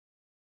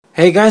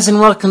Hey guys, and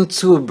welcome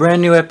to a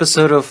brand new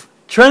episode of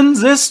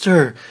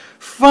Transistor!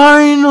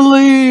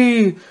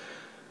 Finally!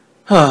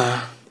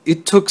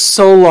 It took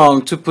so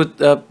long to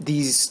put up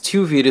these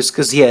two videos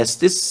because yes,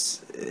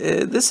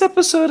 this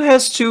episode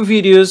has two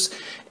videos,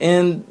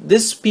 and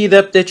this speed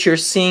up that you're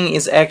seeing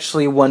is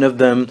actually one of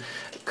them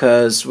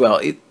because, well,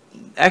 it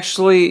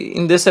actually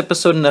in this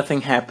episode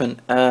nothing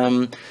happened.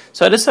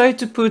 So I decided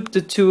to put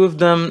the two of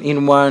them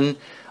in one.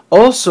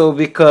 Also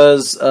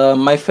because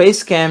my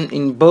face cam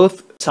in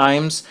both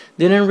times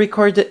didn't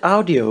record the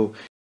audio,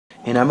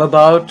 and I'm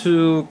about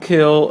to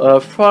kill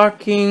a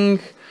fucking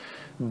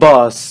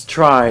boss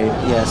tribe.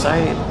 Yes,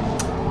 I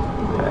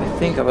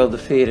think I will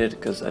defeat it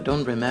because I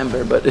don't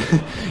remember, but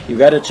you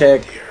gotta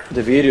check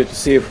the video to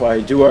see if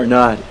I do or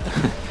not.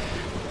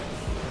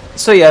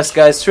 So yes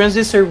guys,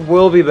 Transistor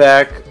will be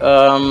back.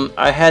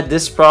 I had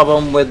this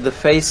problem with the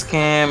face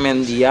cam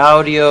and the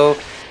audio,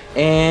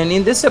 and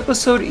in this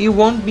episode you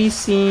won't be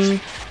seeing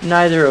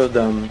neither of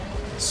them.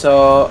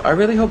 So I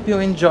really hope you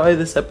enjoy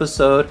this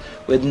episode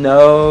with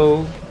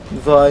no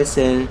voice,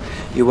 and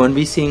you won't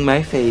be seeing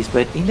my face,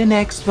 but in the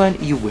next one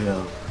you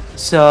will.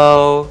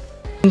 So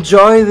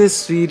enjoy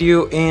this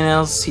video, and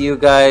I'll see you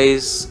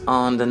guys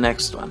on the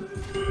next one.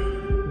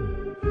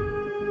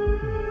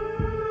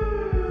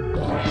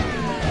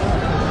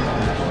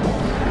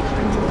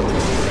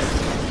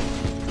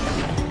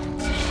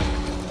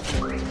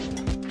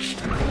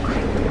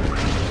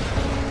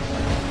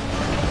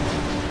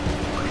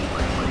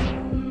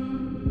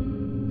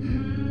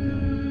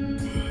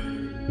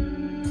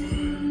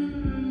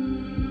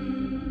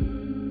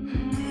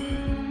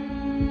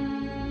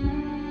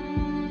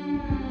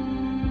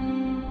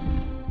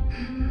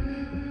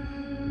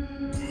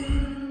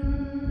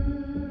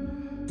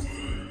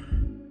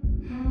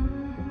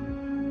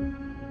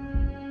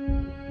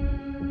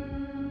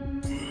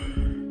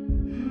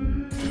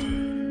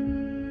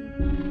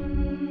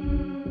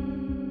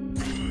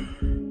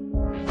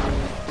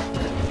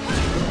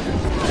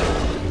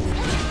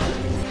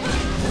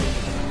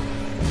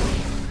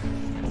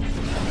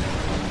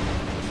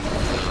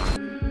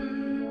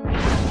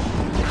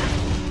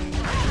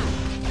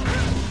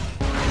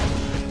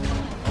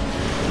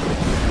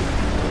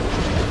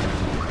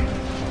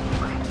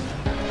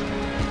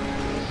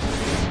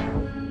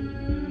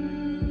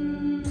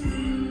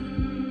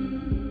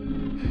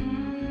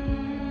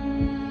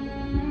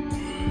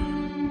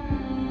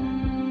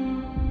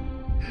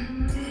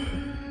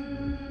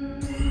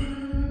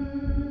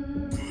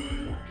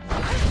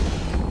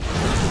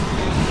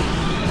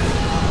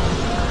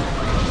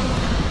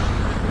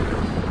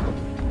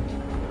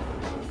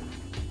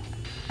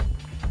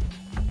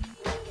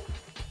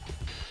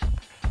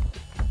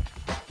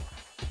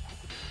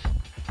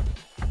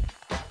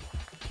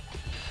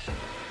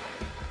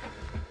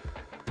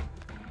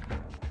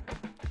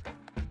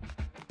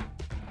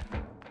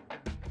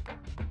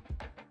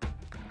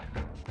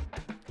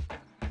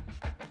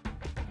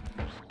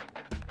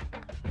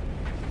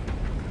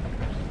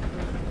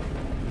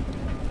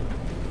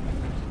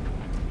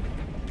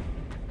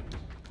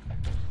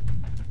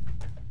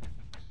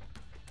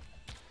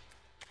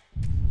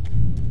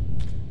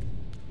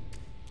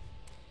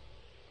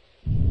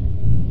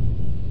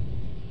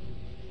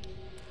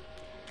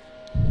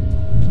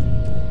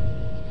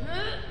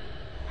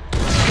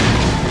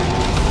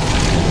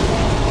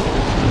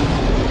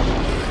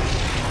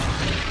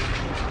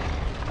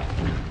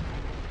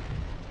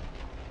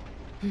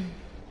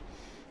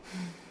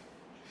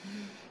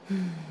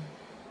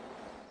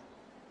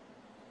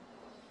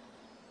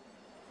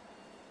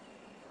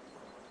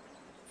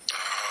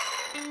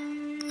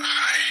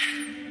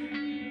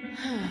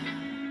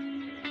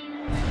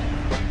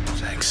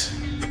 Thanks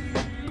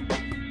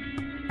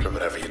for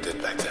whatever you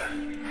did back there.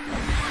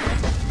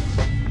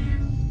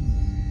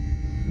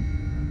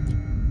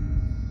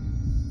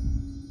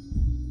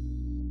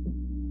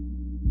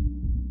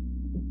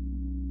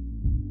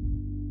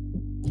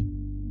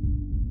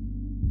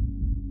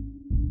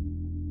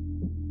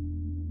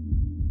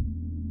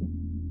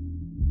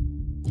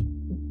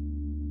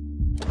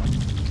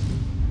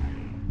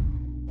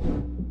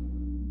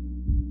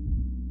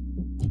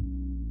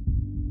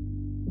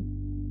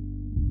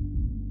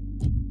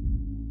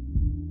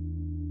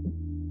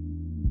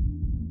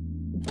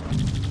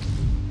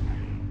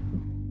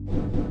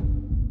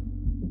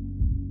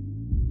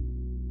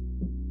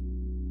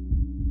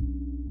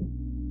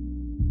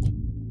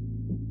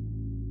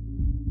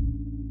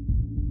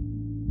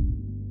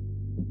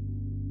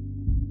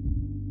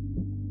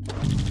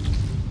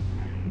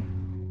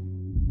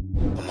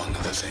 Among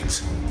other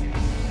things.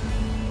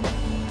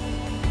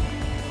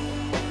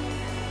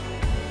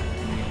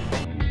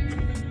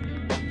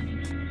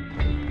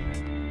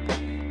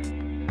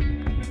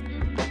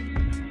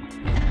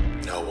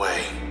 No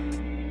way.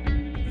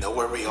 Know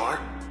where we are?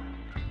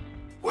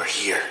 We're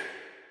here.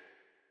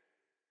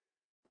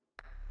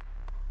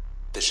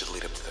 This should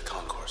lead up to the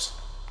concourse.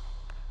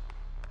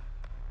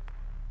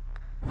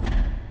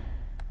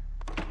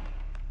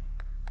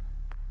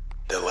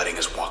 They're letting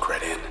us walk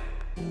right in.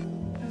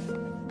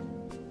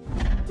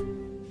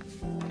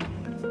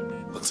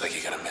 Looks like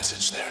you're gonna miss.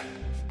 message there.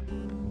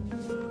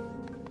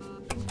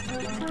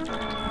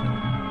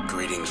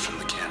 Greetings from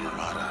the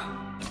Camerata.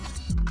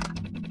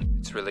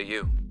 It's really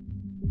you.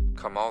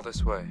 Come all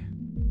this way.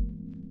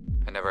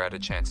 I never had a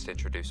chance to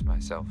introduce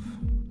myself.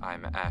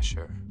 I'm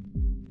Asher.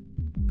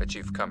 But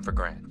you've come for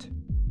Grant.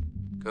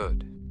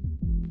 Good.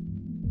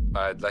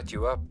 I'd let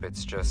you up,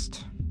 it's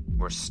just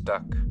we're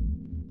stuck.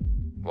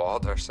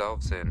 Walled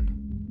ourselves in.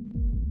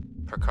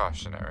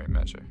 Precautionary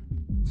measure.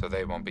 So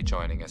they won't be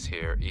joining us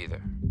here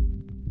either.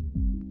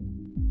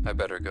 I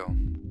better go.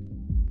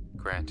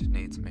 Grant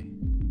needs me.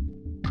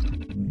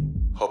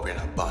 Hope you're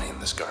not buying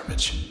this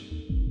garbage.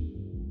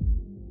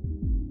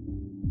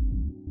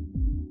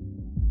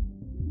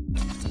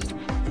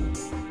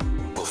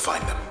 We'll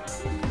find them.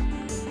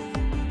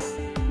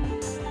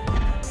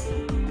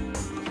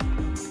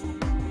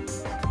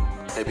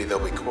 Maybe they'll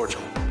be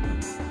cordial.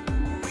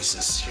 We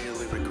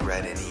sincerely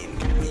regret any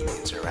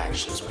inconvenience or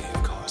actions we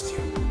have caused you.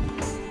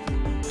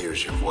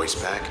 Here's your voice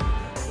back.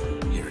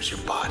 Here's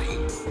your body.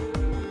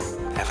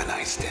 Have a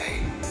nice day.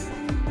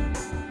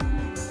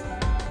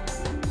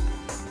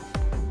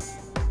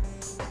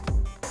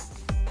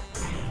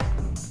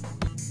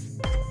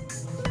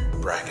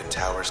 Bracket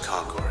Towers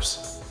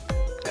Concourse.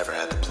 Never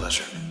had the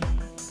pleasure.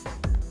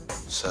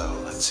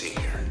 So, let's see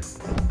here.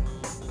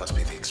 Must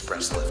be the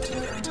express lift to the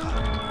very top.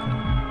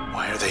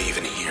 Why are they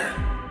even here?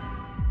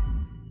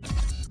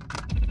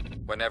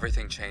 When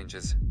everything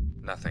changes,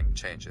 nothing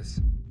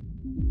changes.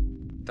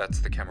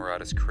 That's the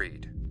Camerata's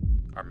creed,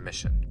 our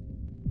mission.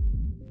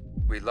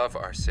 We love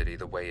our city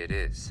the way it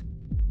is.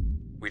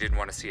 We didn't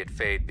want to see it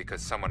fade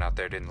because someone out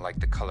there didn't like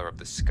the color of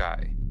the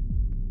sky.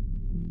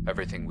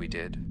 Everything we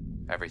did,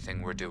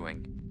 everything we're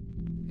doing,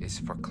 is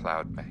for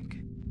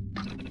Cloudbank.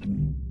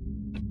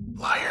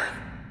 Liar.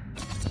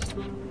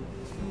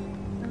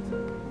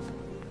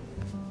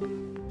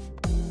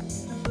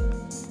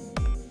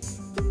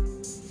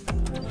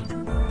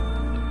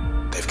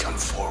 They've come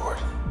forward.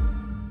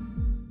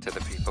 To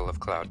the people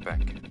of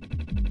Cloudbank.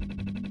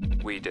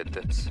 We did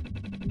this.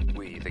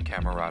 We, the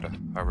Camerata,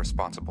 are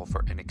responsible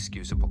for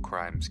inexcusable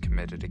crimes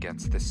committed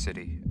against this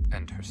city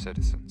and her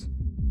citizens.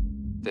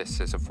 This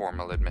is a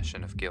formal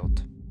admission of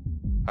guilt.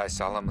 I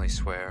solemnly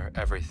swear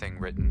everything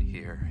written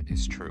here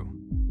is true.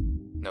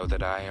 Know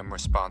that I am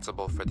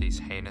responsible for these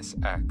heinous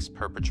acts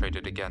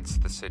perpetrated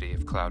against the city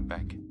of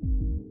Cloudbank.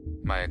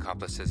 My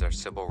accomplices are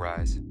Sybil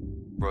Rise,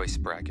 Royce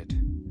Brackett,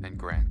 and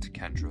Grant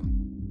Kendrell.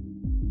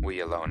 We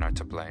alone are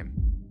to blame.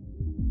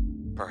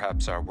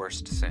 Perhaps our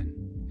worst sin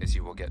is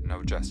you will get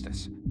no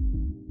justice.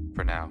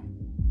 For now,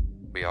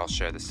 we all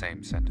share the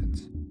same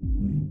sentence.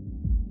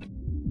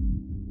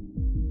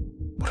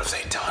 What have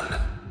they done?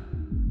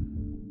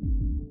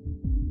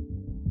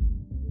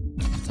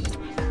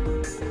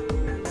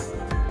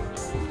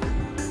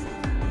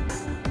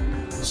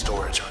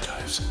 Storage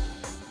archives.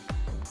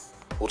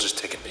 We'll just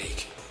take a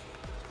peek.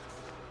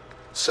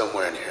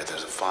 Somewhere in here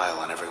there's a file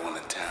on everyone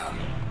in town.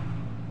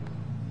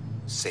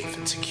 Safe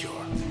and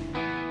secure.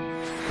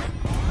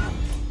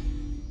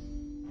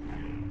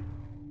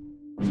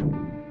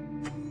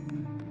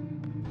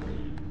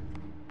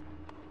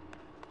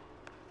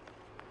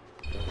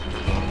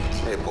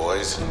 Hey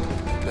boys,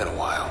 been a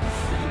while.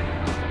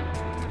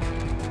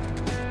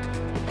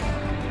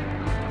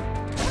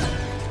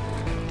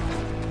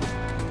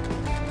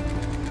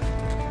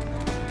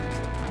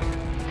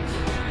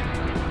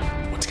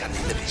 What's gotten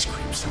into these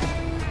creeps?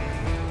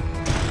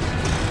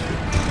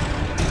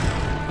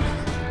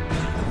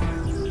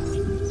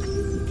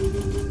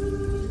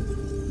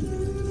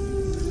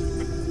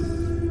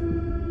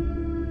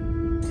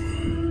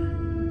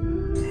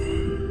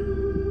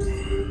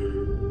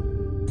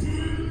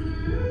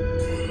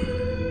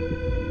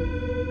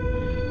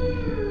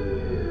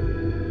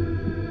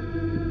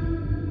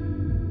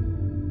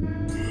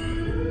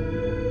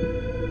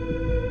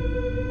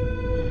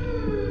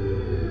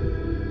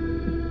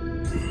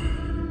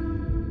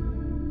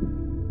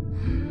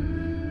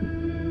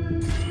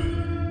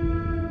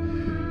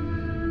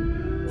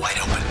 Wide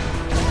open.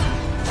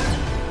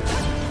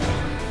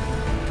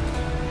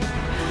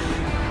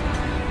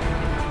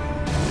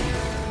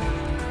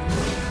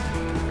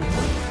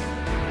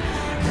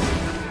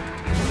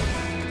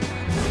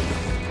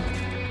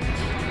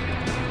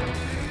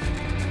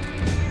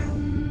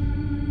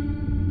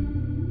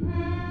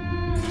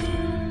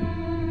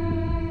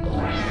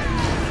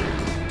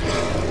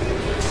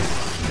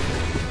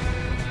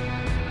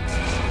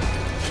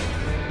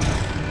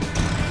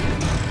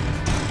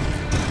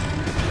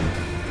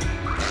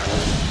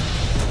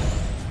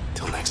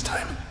 Till next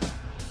time.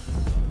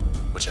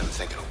 Which I'm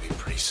thinking will be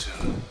pretty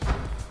soon.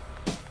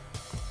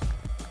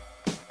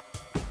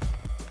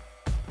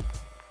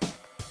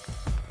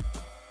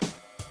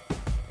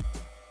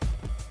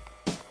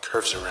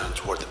 Curves around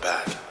toward the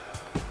back.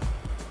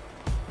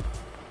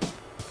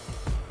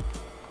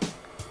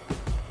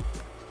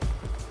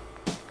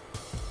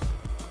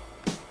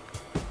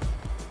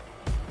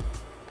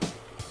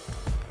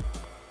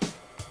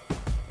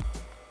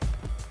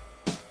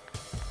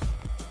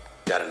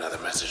 Got another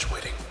message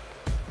waiting.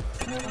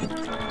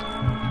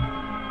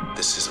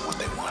 This isn't what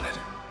they wanted.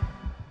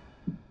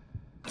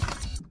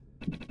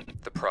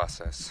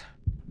 process,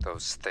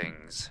 those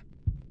things,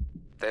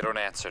 they don't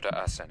answer to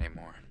us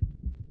anymore.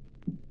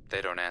 They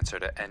don't answer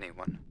to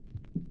anyone.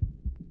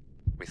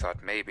 We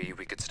thought maybe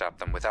we could stop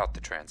them without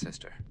the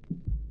transistor.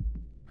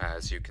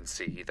 As you can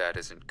see, that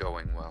isn't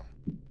going well.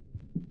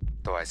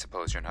 Though I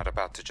suppose you're not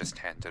about to just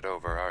hand it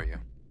over, are you?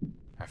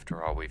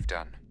 After all we've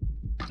done.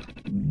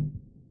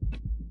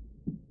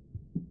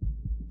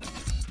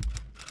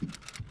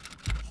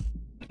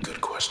 Good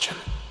question.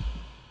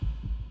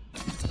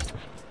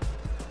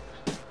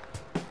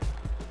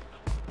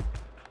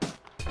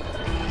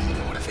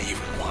 What do they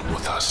even want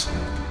with us?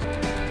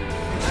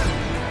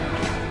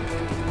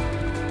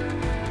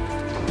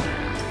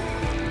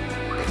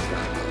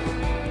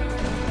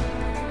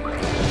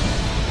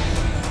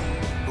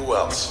 Who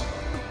else?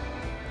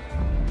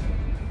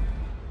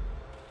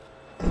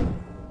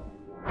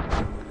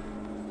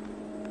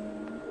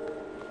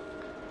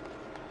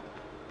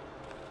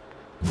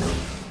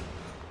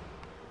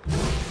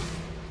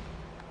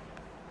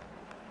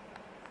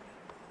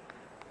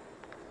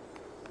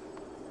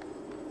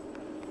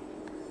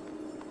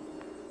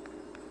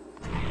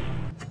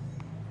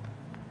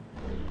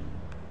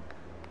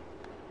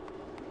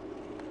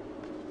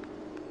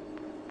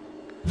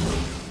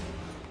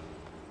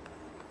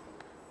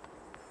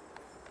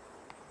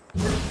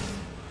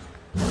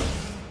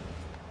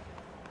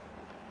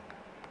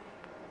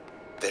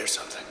 There's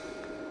something.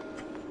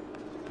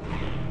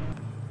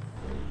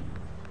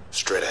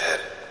 Straight ahead.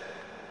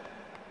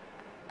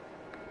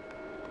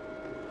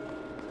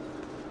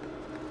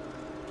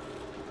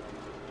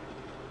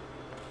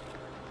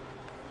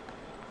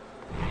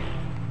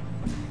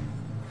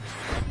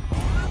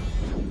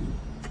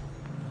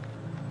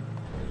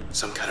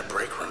 Some kind of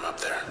break room up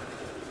there.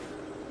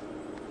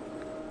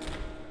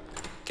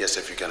 Guess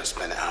if you're gonna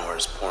spend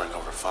hours poring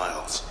over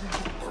files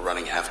or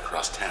running half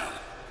across town,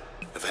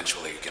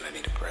 eventually you're gonna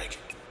need a break.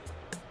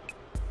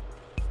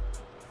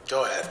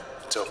 Go ahead,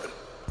 it's open.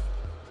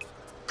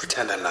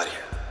 Pretend I'm not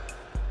here.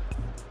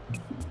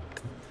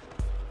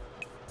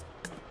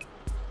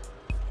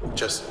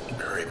 Just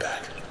hurry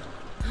back.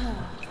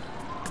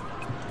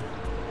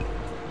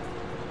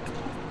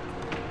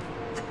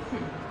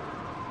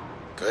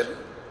 Good?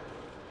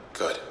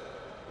 Good.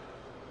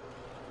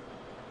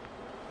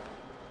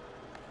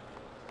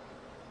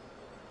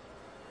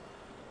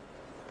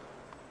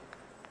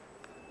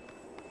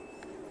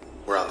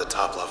 We're on the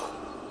top level.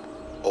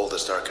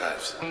 Oldest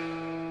archives.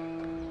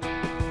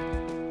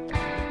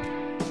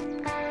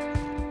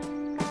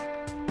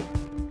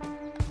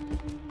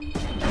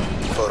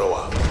 Photo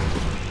op.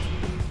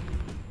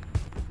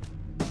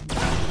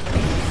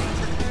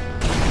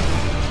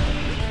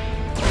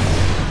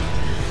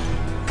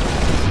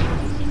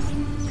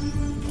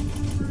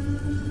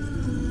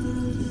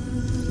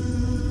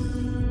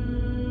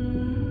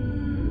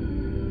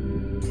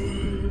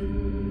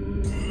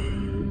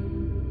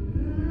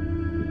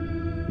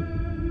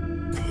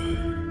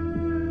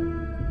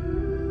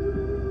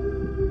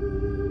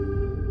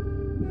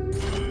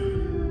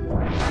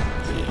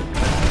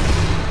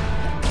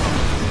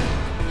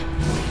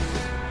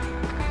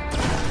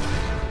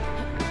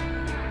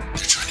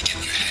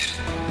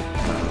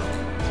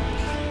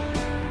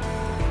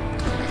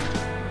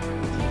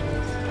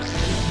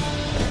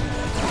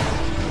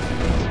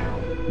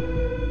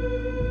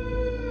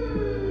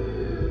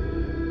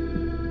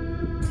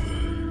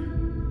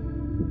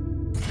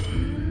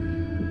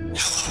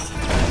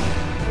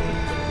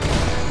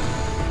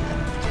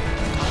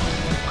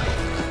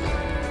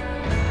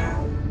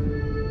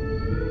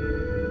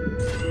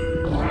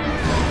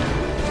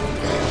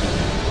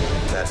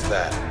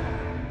 That.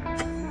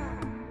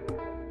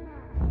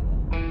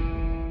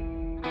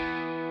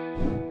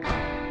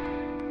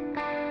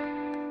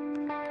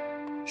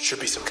 Should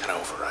be some kind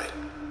of override.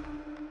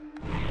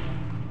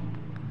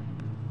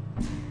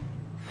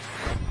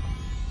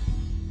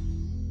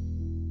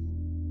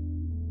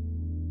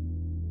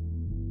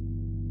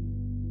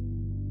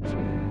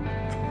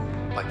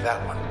 Like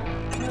that one.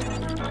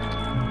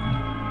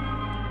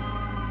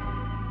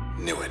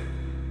 Knew it.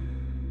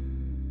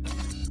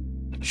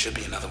 Should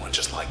be another one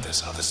just like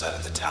this on the side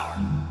of the tower.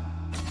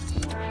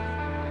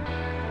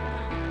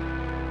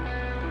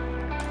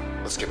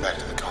 Let's get back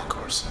to the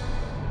concourse.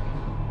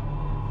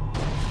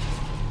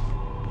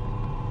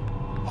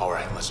 All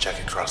right, let's check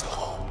across the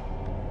hall.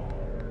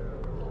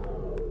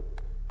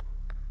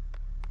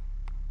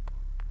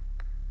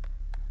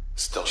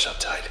 Still shut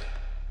tight.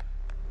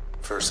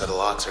 First set of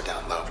locks are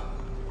down low.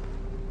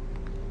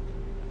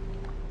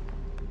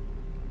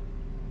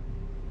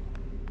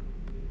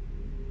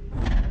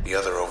 The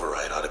other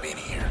override ought to be in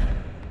here.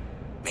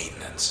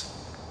 Maintenance.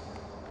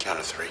 Count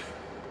of 3.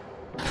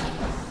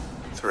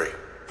 3.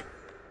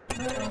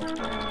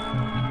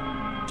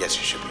 Guess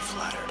you should be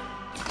flattered.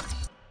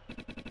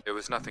 It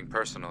was nothing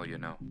personal, you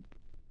know.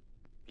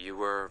 You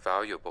were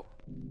valuable,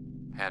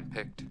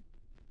 handpicked,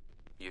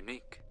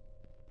 unique,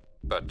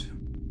 but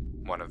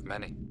one of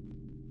many.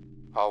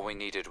 All we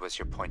needed was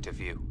your point of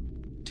view,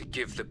 to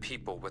give the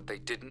people what they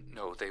didn't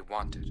know they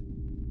wanted.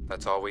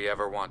 That's all we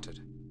ever wanted.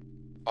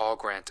 All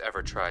Grant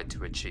ever tried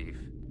to achieve.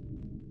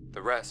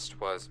 The rest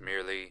was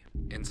merely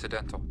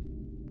incidental.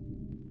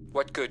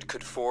 What good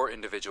could 4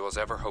 individuals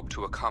ever hope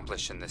to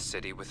accomplish in this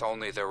city with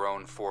only their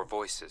own 4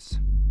 voices?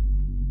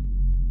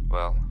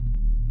 Well,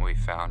 we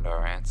found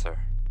our answer.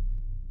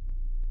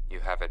 You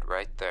have it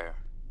right there,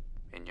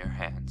 in your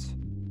hands.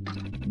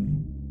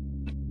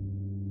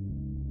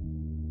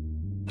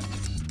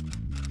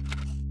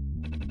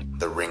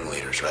 The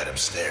ringleader's right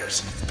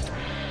upstairs.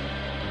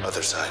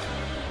 Other side.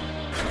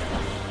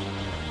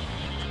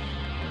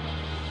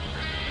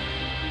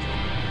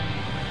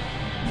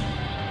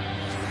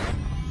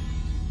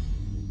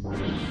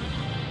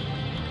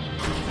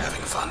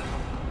 Having fun?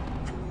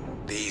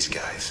 These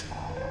guys.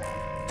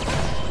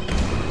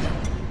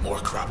 More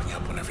cropping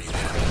up whenever you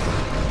hit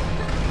them.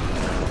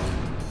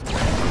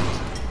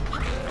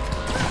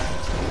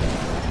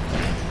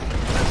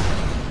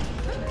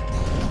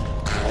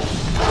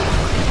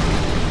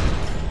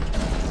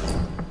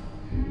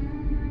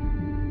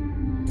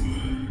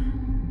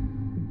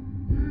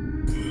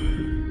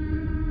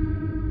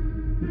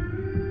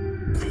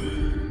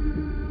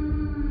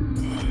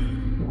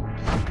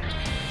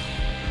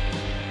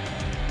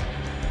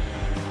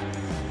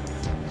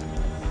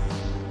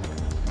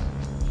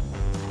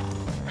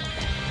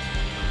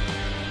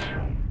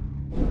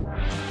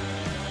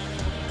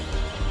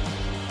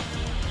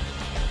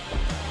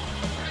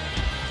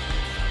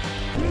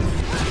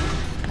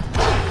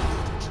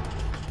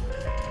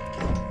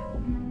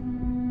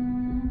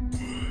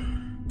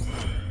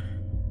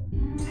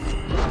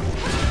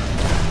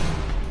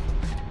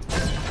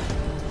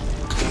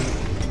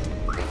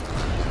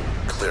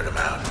 Cleared him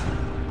out.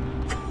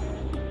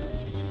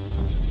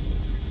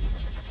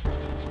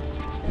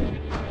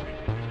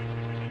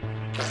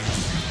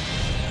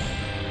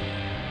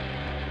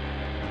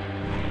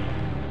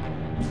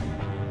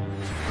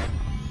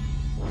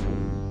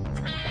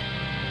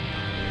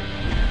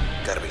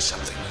 Gotta be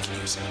something we can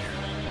use in here.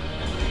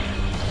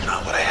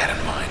 Not what I had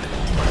in mind.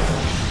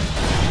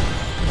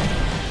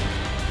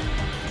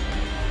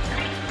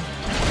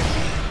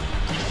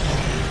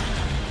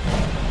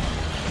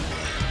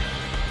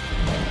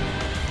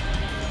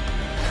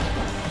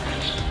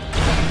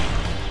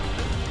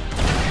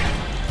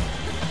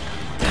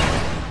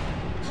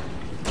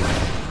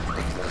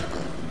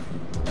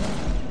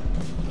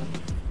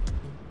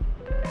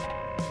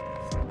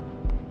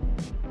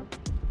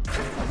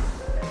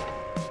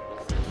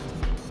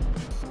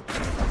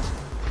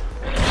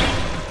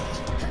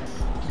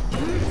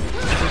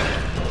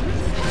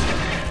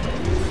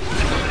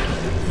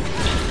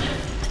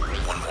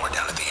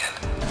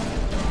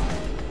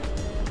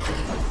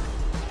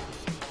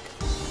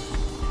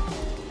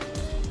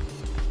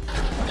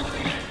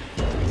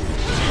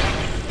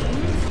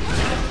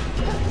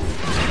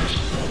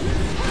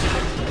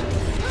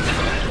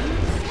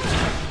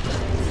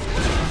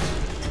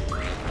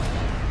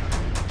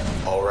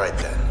 All right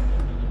then.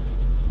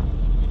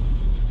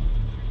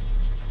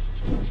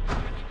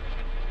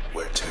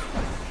 Where to?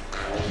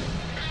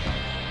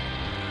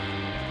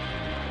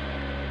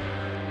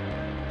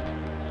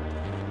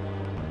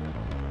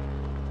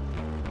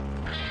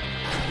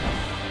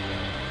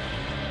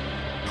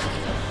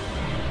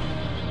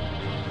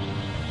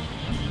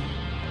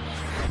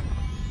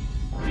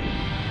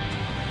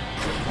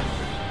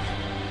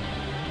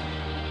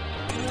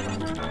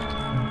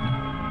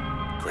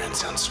 Grand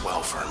sounds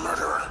swell for a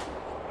murderer.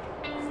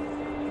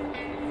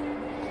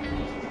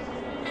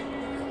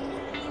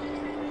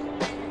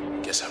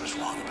 Guess I was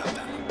wrong about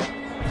that.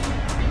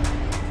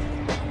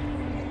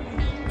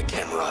 The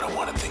Camerata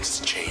wanted things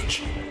to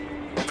change.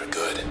 For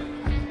good.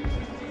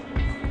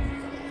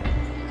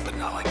 But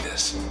not like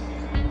this.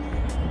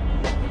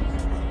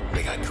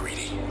 They got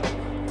greedy.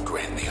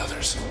 Grant and the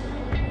others.